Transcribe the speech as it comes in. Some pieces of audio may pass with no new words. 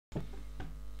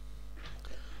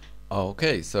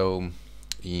Okay, so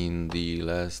in the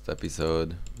last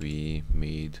episode we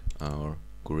made our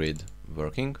grid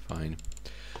working fine.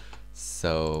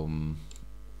 So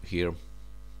here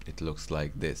it looks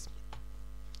like this.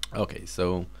 Okay,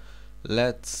 so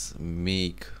let's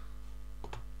make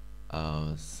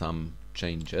some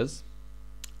changes,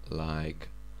 like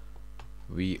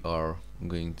we are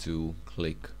going to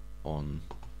click on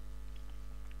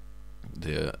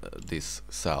these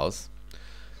cells.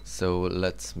 So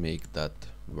let's make that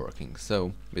working.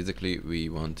 So basically we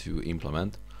want to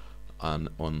implement an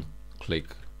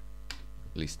on-click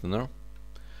listener,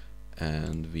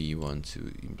 and we want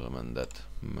to implement that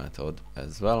method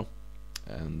as well.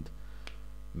 And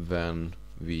when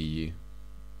we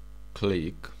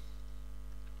click,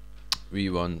 we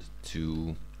want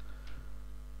to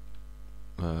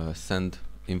send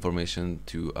information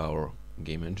to our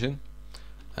game engine,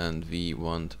 and we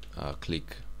want a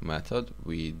click method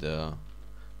with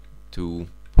two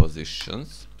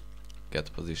positions,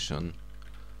 get position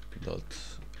dot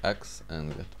x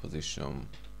and get position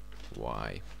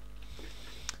y.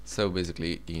 So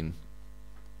basically in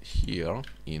here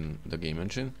in the game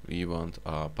engine we want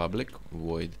a public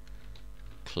void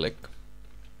click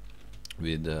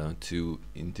with two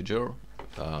integer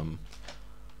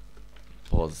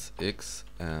pos x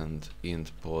and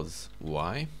int pos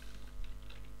y.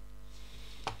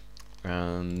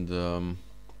 And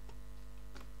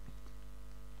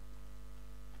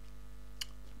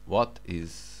what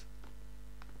is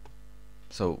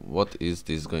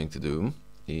this going to do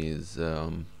is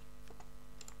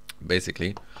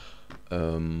basically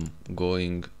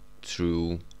going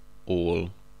through all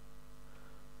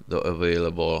the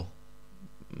available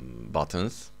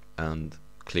buttons and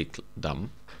click them.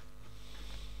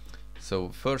 So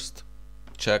first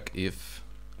check if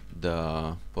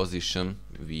the position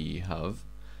we have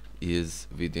is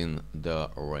within the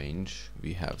range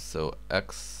we have. So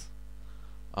x,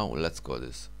 let's call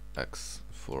this x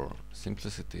for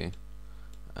simplicity,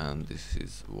 and this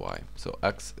is y. So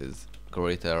x is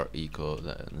greater equal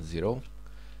than 0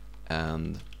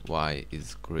 and y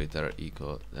is greater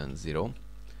equal than 0,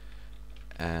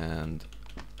 and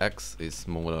x is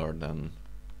smaller than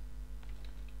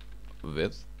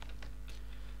width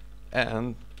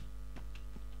and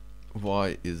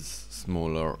y is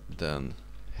smaller than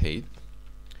height,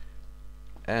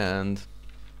 and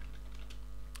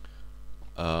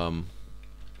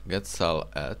get cell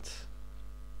at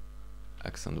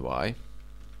x and y,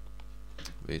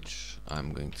 which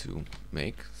I'm going to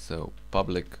make. So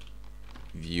public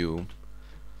view,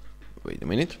 wait a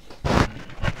minute,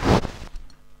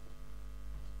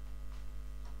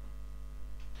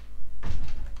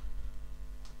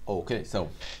 okay, so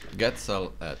get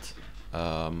cell at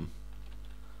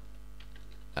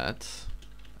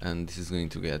and this is going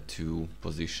to get two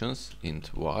positions,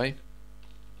 int y,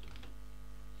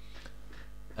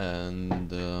 and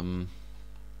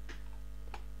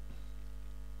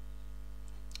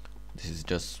this is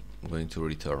just going to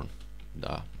return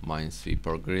the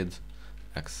Minesweeper grid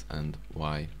x and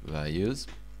y values.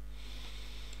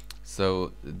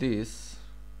 So this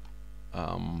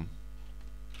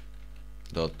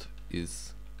dot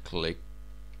is click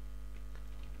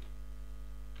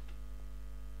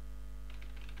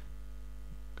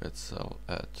get cell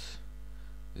at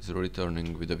is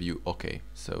returning with a view. Okay,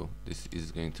 so this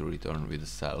is going to return with a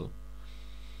cell,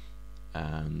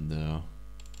 and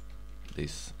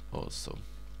this also.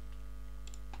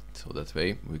 So that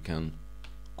way we can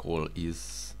call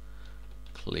is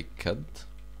clicked,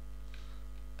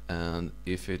 and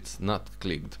if it's not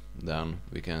clicked then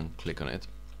we can click on it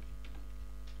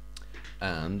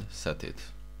and set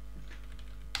it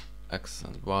x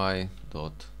and y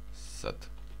dot set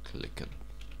clicked.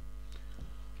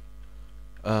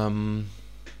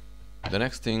 The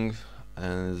next thing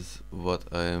is what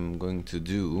I am going to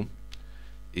do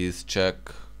is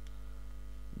check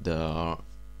the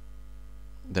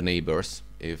neighbors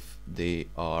if they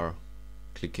are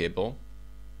clickable,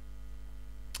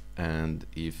 and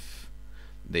if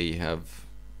they have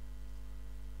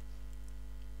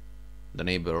the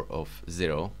neighbor of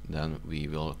 0 then we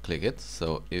will click it.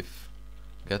 So if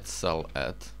get cell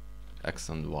at x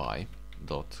and y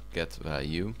dot get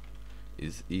value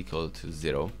is equal to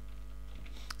 0,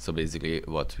 so basically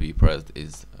what we pressed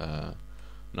is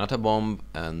not a bomb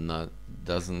and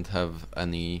doesn't have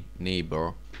any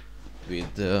neighbor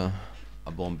with a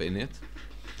bomb in it,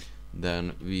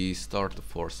 then we start the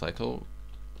for cycle.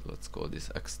 Let's call this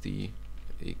xt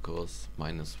equals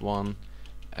 -1,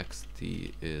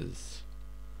 xt is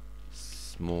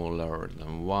smaller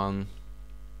than 1,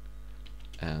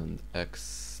 and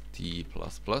xt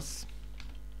plus plus,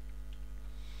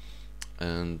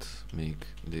 and make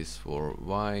this for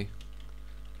y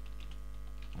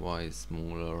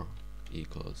smaller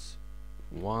equals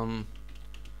 1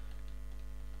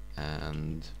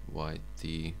 and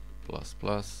yt plus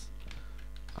plus,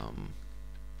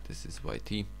 this is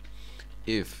yt.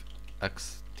 If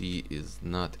xt is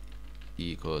not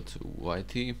equal to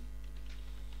yt,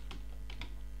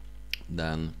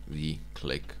 then we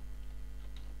click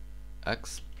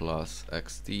x plus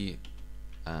xt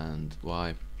and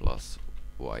y plus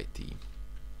yt.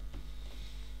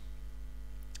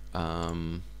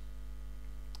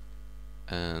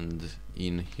 And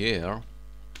in here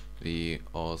we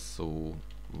also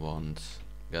want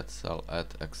get cell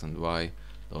at x and y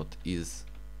dot is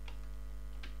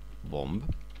bomb.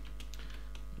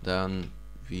 Then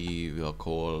we will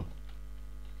call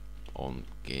on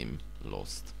game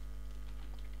lost.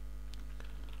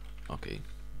 Okay,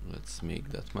 let's make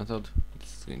that method.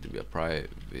 It's going to be a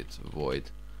private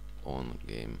void on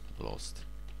game lost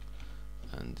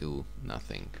and do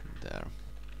nothing there.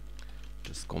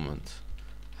 Just comment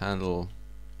handle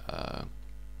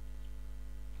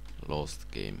lost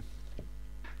game.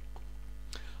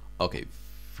 Okay,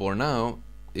 for now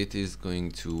it is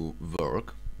going to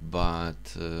work,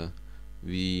 but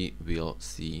we will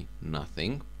see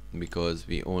nothing because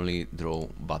we only draw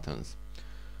buttons.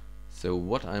 So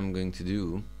what I'm going to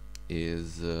do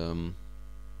is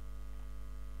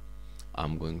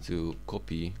I'm going to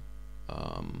copy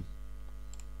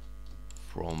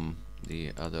from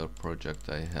the other project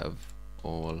I have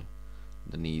all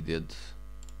the needed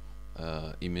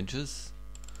images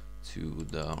to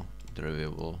the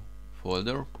drawable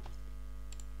folder,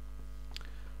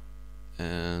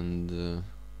 and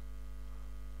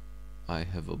I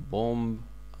have a bomb,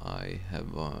 I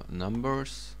have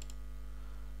numbers.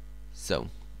 So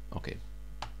okay,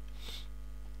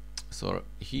 so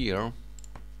here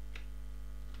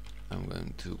I'm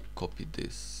going to copy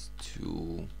this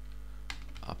to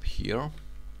up here,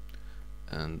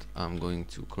 and I'm going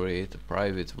to create a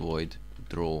private void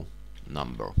draw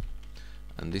number,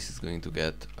 and this is going to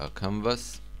get a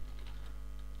canvas,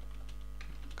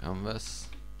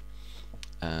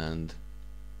 and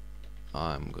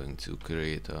I'm going to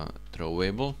create a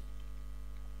drawable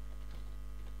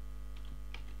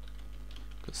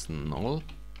null,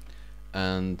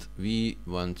 and we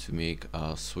want to make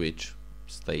a switch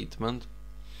statement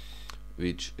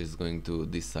which is going to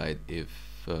decide if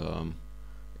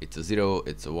it's a 0,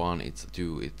 it's a 1, it's a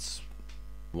 2, it's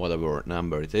whatever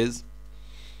number it is.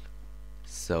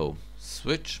 So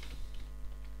switch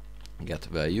get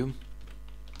value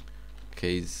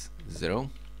case 0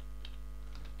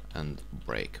 and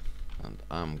break, and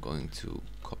I'm going to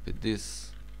copy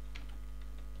this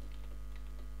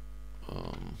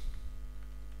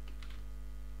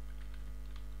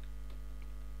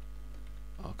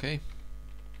okay,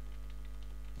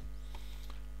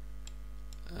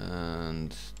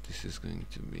 and this is going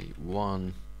to be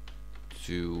 1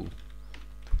 2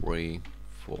 3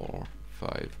 4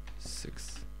 5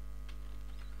 6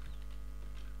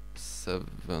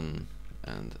 7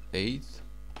 and 8,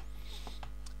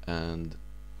 and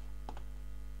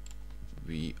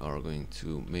we are going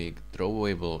to make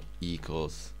drawable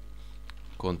equals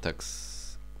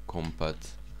context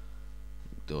compat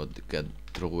dot get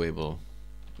drawable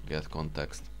get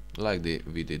context, like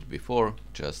we did before,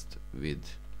 just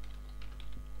with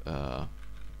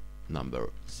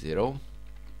number 0,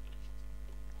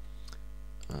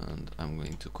 and I'm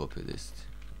going to copy this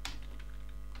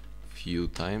few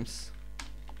times,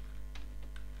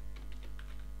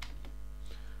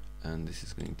 and this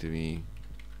is going to be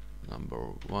number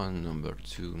 1, number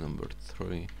 2, number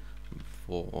 3,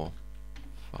 4,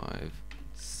 5,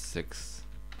 6,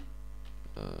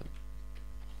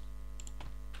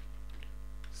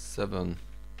 7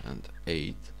 and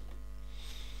 8,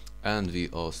 and we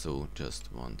also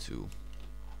just want to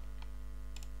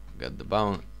get the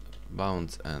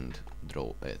bounds and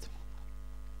draw it,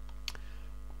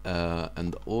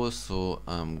 and also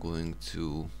I'm going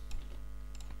to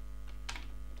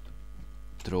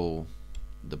draw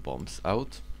the bombs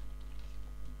out,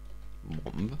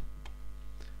 bomb,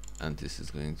 and this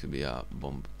is going to be a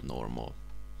bomb normal.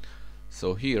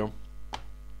 So here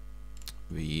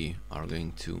we are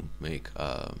going to make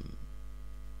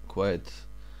quite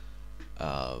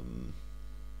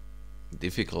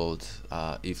difficult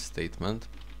if statement.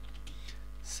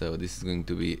 So this is going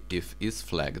to be if is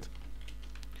flagged,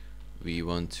 we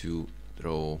want to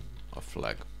draw a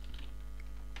flag,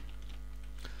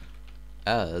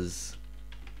 as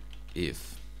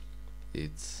if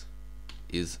it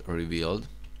is revealed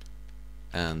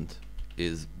and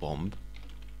is bomb,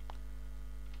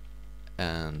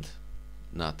 and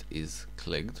not is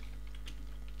clicked,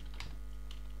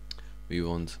 we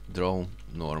want draw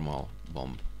normal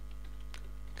bomb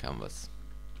canvas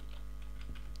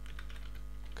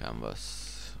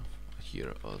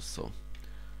here also,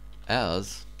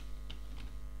 as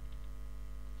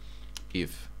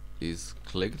if is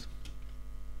clicked,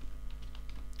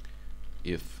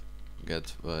 if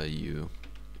get value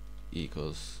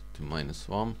equals to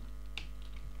 -1,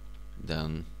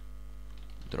 then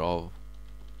draw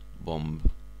bomb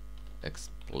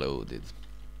exploded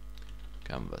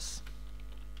canvas,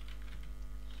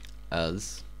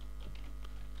 as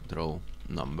draw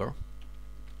number,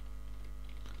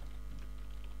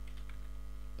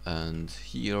 and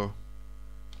here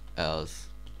else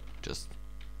just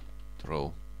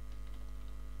draw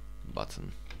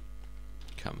button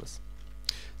canvas.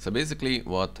 So basically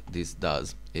what this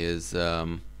does is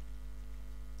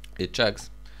it checks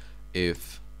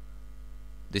if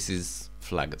this is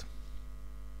flagged.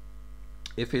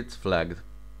 If it's flagged,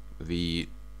 we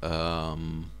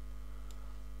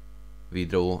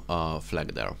draw a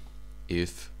flag there.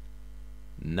 If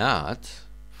not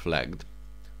flagged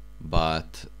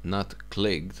but not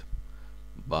clicked,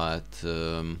 but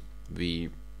we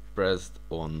pressed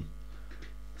on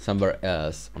somewhere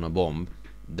else on a bomb,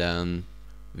 then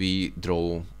we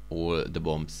draw all the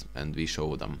bombs and we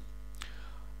show them.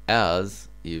 As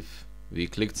if we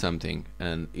clicked something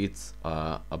and it's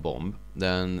a bomb,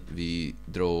 then we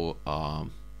draw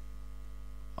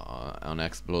an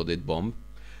exploded bomb.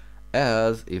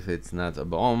 As if it's not a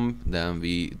bomb, then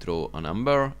we draw a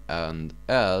number, and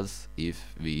as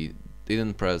if we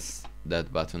didn't press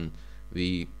that button,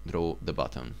 we draw the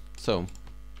button. So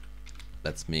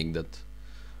let's make that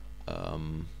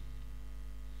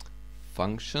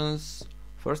functions.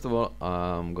 First of all,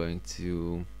 I'm going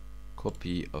to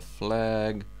copy a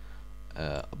flag,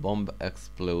 a bomb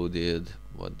exploded.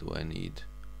 What do I need?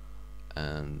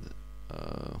 And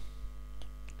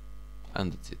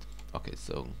that's it. Okay,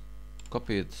 so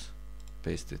copy it,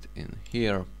 paste it in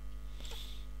here,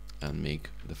 and make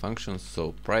the functions.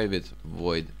 So private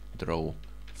void draw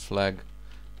flag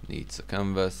needs a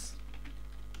canvas,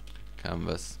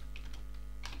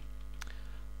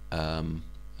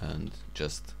 and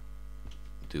just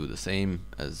do the same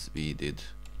as we did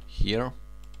here.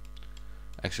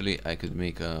 Actually, I could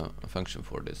make a function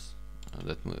for this.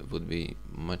 That would be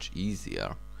much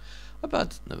easier,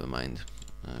 but never mind.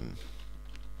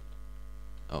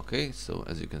 Okay, so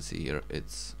as you can see here,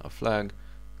 it's a flag.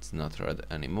 It's not red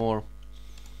anymore.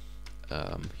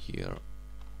 Here,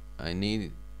 I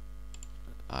made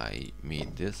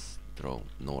this draw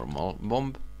normal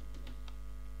bomb,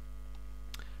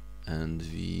 and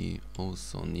we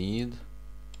also need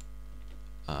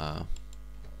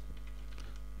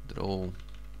draw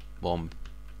bomb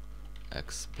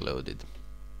exploded,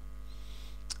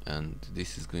 and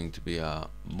this is going to be a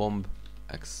bomb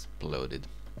exploded.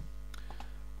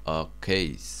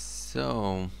 Okay,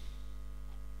 so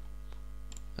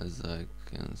as I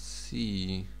can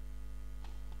see,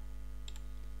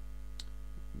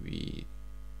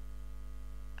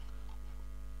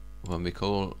 when we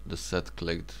call the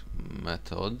setClicked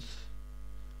method,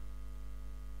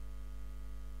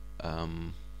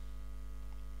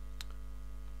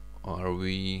 are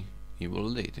we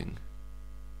invalidating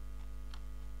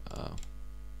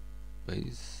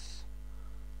base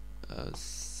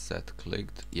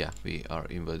setClicked? Yeah, we are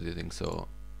invalidating, so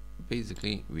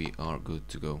basically we are good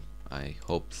to go. I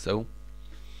hope so.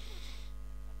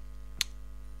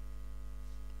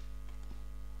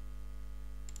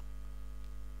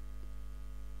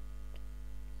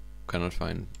 Cannot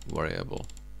find variable.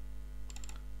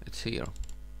 It's here.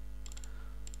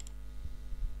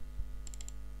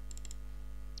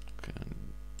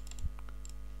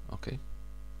 Okay.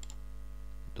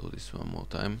 Do this one more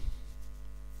time.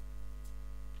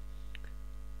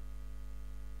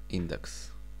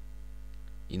 Index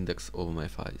of my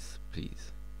files,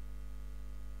 please.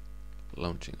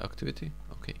 Launching activity.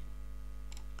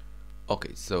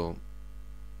 Okay, so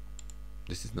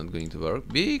this is not going to work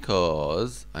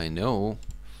because I know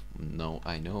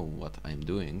what I'm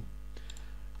doing.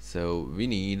 So we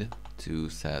need to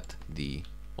set the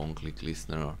onClick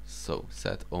listener. So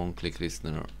set onClick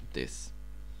listener this.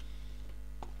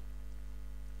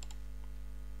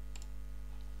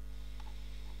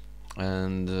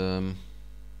 And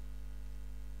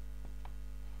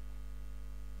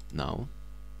now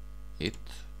it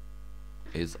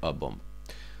is a bomb.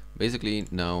 Basically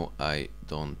now I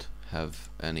don't have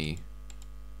any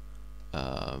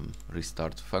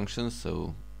restart functions,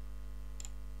 so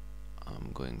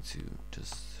I'm going to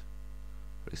just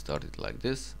restart it like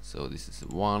this. So this is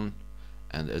 1,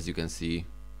 and as you can see,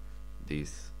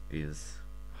 this is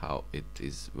how it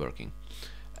is working.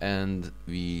 And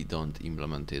we don't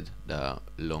implemented the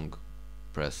long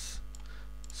press,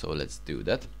 so let's do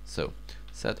that. So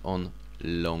set on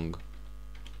long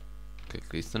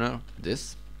click listener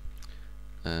this,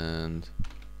 and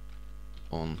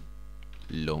on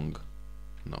long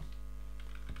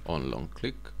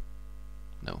click,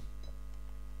 no,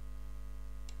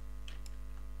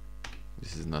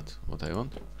 this is not what I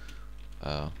want.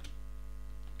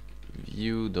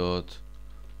 View dot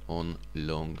on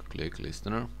long click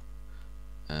listener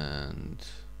and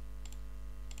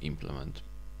implement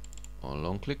on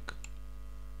long click.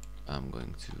 I'm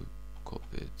going to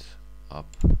copy it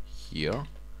up here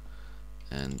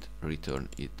and return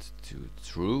it to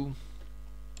true,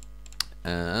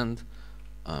 and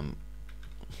I'm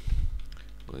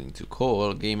going to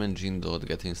call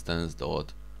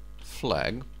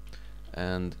GameEngine.getInstance.flag,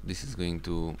 and this is going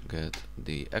to get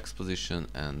the X position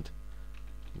and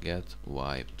get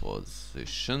Y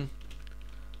position.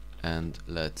 And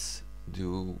let's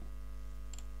do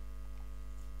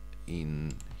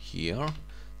in here,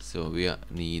 so we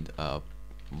need a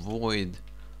void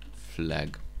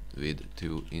flag with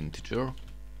 2 integer,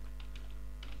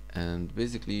 and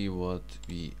basically what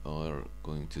we are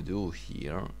going to do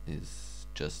here is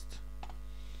just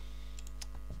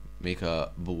make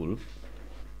a bool,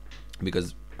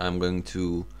 because I'm going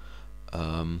to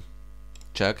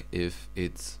check if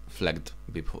it's flagged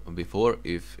before.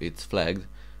 If it's flagged,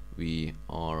 we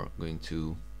are going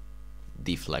to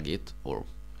deflag it, or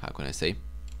how can I say?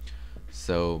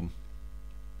 So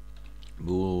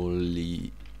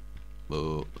boolean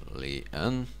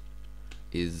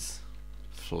is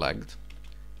flagged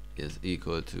is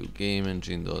equal to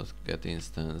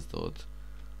GameEngine.getInstance.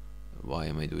 Why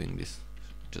am I doing this?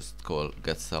 Just call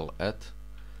getCellAt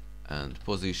and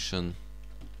position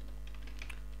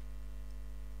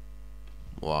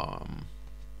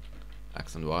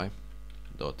X and Y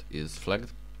dot is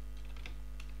flagged,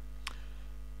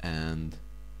 and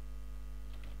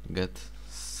get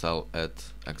cell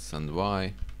at X and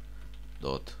Y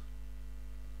dot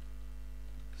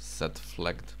set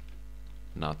flagged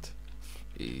not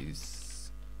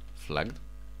is flagged.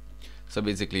 So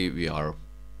basically we are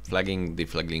flagging,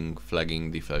 deflagging,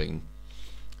 flagging, deflagging.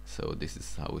 So this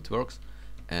is how it works,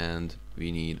 and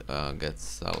we need a get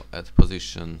cell at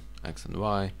position X and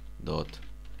Y dot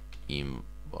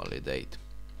invalidate.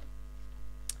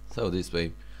 So this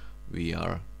way we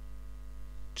are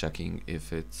checking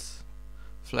if it's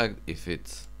flagged. If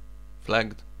it's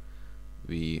flagged,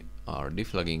 we are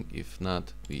deflagging. If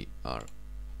not, we are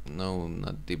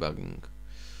not debugging.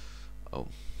 Oh,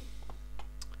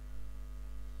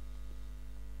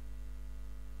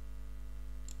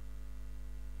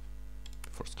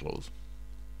 first close.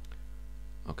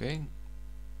 Okay,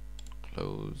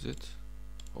 close it,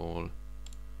 all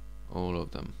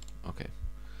of them. Okay,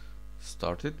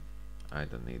 start it. I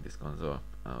don't need this console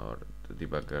or the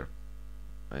debugger.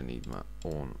 I need my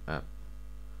own app.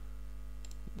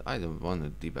 I don't want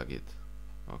to debug it.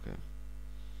 Okay.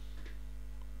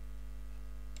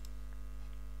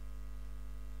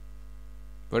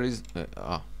 Where is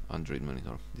Android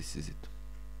monitor? This is it.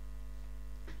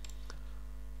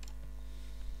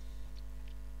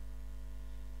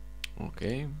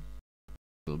 Okay,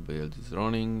 build is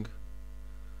running.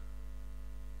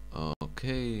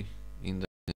 Okay,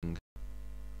 indexing.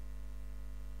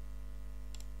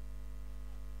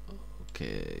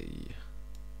 Okay,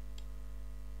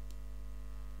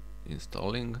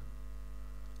 installing,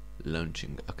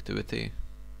 launching activity.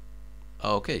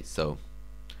 Okay, so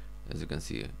as you can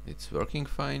see, it's working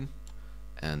fine,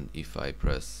 and if I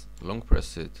long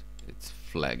press it, it's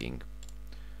flagging.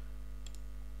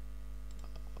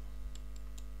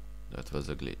 That was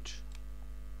a glitch.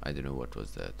 I don't know what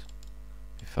was that.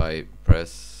 If I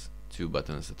press 2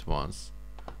 buttons at once,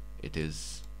 it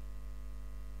is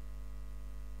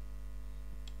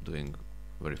doing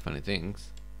very funny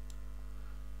things.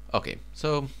 Okay,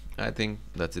 so I think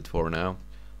that's it for now.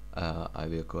 I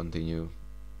will continue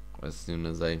as soon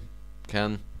as I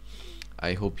can.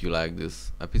 I hope you like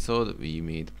this episode. We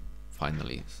made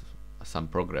finally some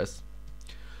progress.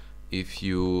 If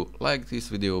you like this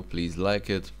video, please like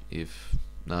it. If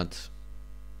not,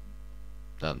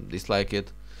 then dislike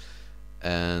it.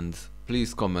 And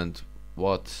please comment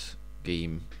what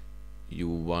game you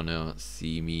wanna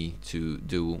see me to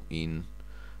do in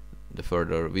the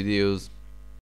further videos.